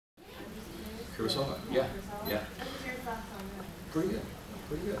Kurosawa, yeah. Pretty good,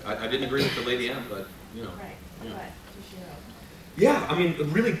 pretty good. I didn't agree with the Lady M, but, you know. Yeah, I mean,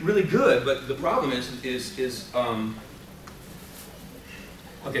 really, really good, but the problem is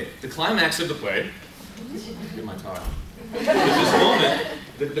okay, the climax of the play, get my tie on, is this moment,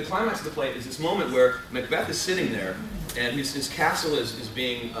 the climax of the play is this moment where Macbeth is sitting there, and his castle is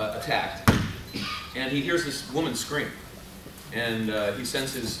being attacked, and he hears this woman scream, and he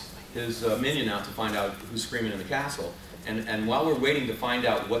sends his minion out to find out who's screaming in the castle, and while we're waiting to find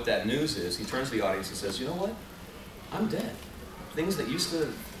out what that news is, he turns to the audience and says, you know what, I'm dead. Things that used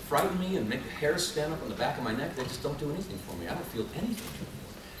to frighten me and make the hairs stand up on the back of my neck, they just don't do anything for me. I don't feel anything.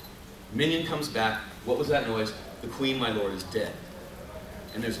 Minion comes back. What was that noise? The queen, my lord, is dead.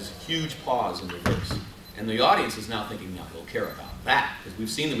 And there's this huge pause in reverse. And the audience is now thinking, now he'll care about that. Because we've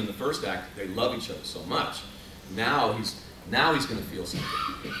seen them in the first act, they love each other so much. Now he's going to feel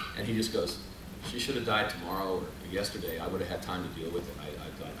something. And he just goes, she should have died tomorrow or yesterday. I would have had time to deal with it. I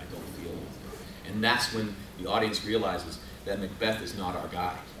don't feel anything. And that's when the audience realizes that Macbeth is not our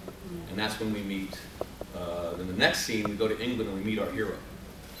guy. And that's when we meet, in the next scene, we go to England and we meet our hero,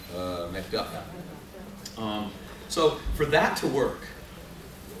 Macduff. So for that to work,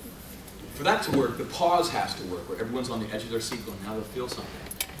 the pause has to work, where everyone's on the edge of their seat going, now they'll feel something,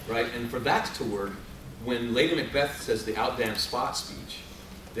 right? And for that to work, when Lady Macbeth says the outdamn Spot speech,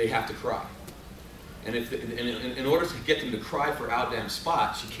 they have to cry. And in order to get them to cry for outdamn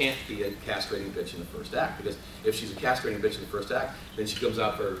Spot, she can't be a castrating bitch in the first act, because if she's a castrating bitch in the first act, then she comes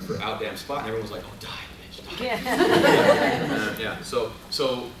out for outdamn Spot, and everyone's like, oh, die, bitch, die. Yeah. So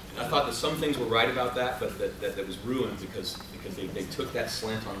I thought that some things were right about that, but that was ruined because they took that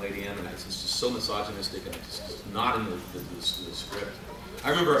slant on Lady M, and it's just so misogynistic, and it's just not in the script.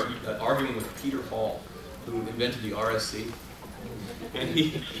 I remember arguing with Peter Hall, who invented the RSC. And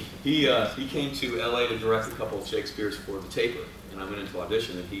he came to LA to direct a couple of Shakespeare's for the Taper, and I went into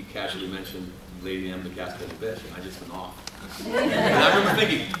audition, and he casually mentioned Lady M, the castrating bitch, and I just went off. And I remember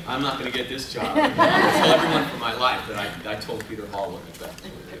thinking, I'm not going to get this job. I'm going to tell everyone for my life that I told Peter Hall what Macbeth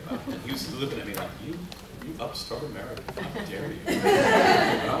was about. And he was looking at me like, you upstart American, how dare you?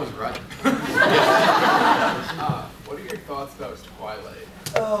 But I was right. What are your thoughts about Twilight?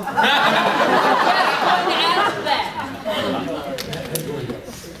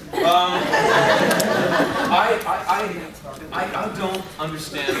 I don't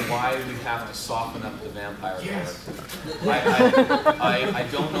understand why we have to soften up the vampire character. I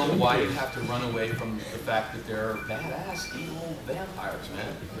don't know why you have to run away from the fact that they're badass, evil vampires,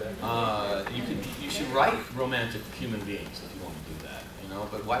 man. You should write romantic human beings if you want to do that, you know.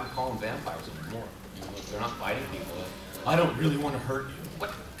 But why call them vampires anymore? You know, if they're not fighting people. I don't really want to hurt you.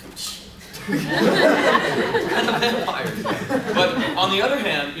 What? Kind of vampires. But on the other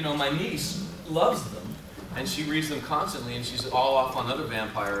hand, you know, my niece loves them, and she reads them constantly, and she's all off on other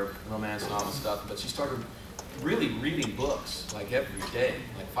vampire romance novel stuff. But she started really reading books like every day,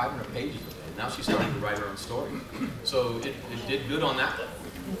 like 500 pages a day. Now she's starting to write her own story. So it did good on that level.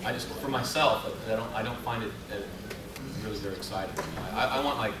 I just, for myself, I don't find it really very exciting. I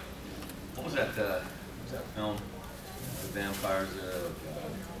want, like, what was that film? The vampires.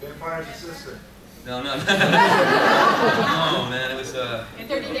 Vampire's Assistant. No. No, man, it was. In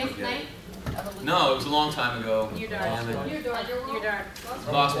 30 Days Tonight? No, it was a long time ago. You're dark. You're dark.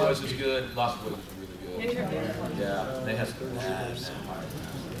 Lost Boys was good. Lost Boys was really good. Yeah, they had some vampires. It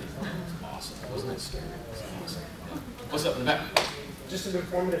was awesome. Wasn't it scary? It was awesome. Yeah. What's up in the back? Just an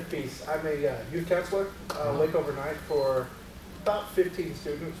informative piece. I'm a youth counselor, Lake Overnight, for about 15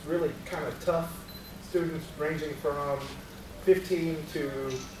 students, really kind of tough students ranging from 15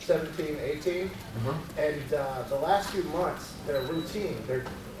 to 17, 18. And the last few months, their routine, their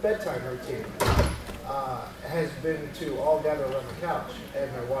bedtime routine, has been to all gather around the couch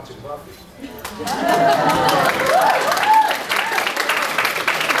and they're watching Buffy.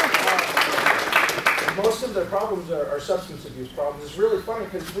 Most of their problems are substance abuse problems. It's really funny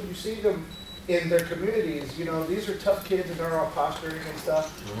because when you see them in their communities, you know, these are tough kids and they're all posturing and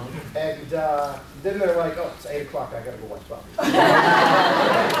stuff. And then they're like, oh, it's 8 o'clock, I gotta go watch Buffy.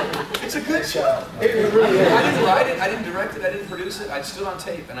 It's a good show. It really is. I didn't write it, I didn't direct it, I didn't produce it. I stood on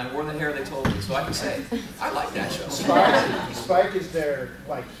tape and I wore the hair they told me. So I can say, I like that show. Spike is their,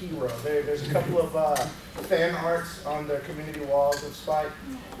 like, hero. There's a couple of fan arts on their community walls of Spike.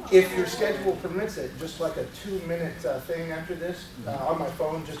 If your schedule permits it, just like a 2-minute thing after this, on my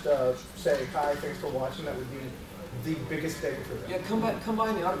phone, just say, hi, thanks for watching. That would be the biggest thing for them. Yeah, come by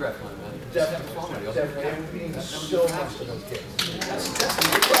in the autograph line, man. Definitely. Definitely. It means so much to those kids.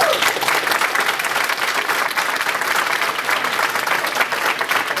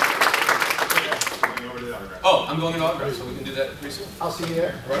 Oh, I'm going in autograph, so we can do that pretty soon. I'll see you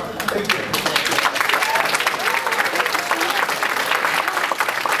there. Right. Thank you.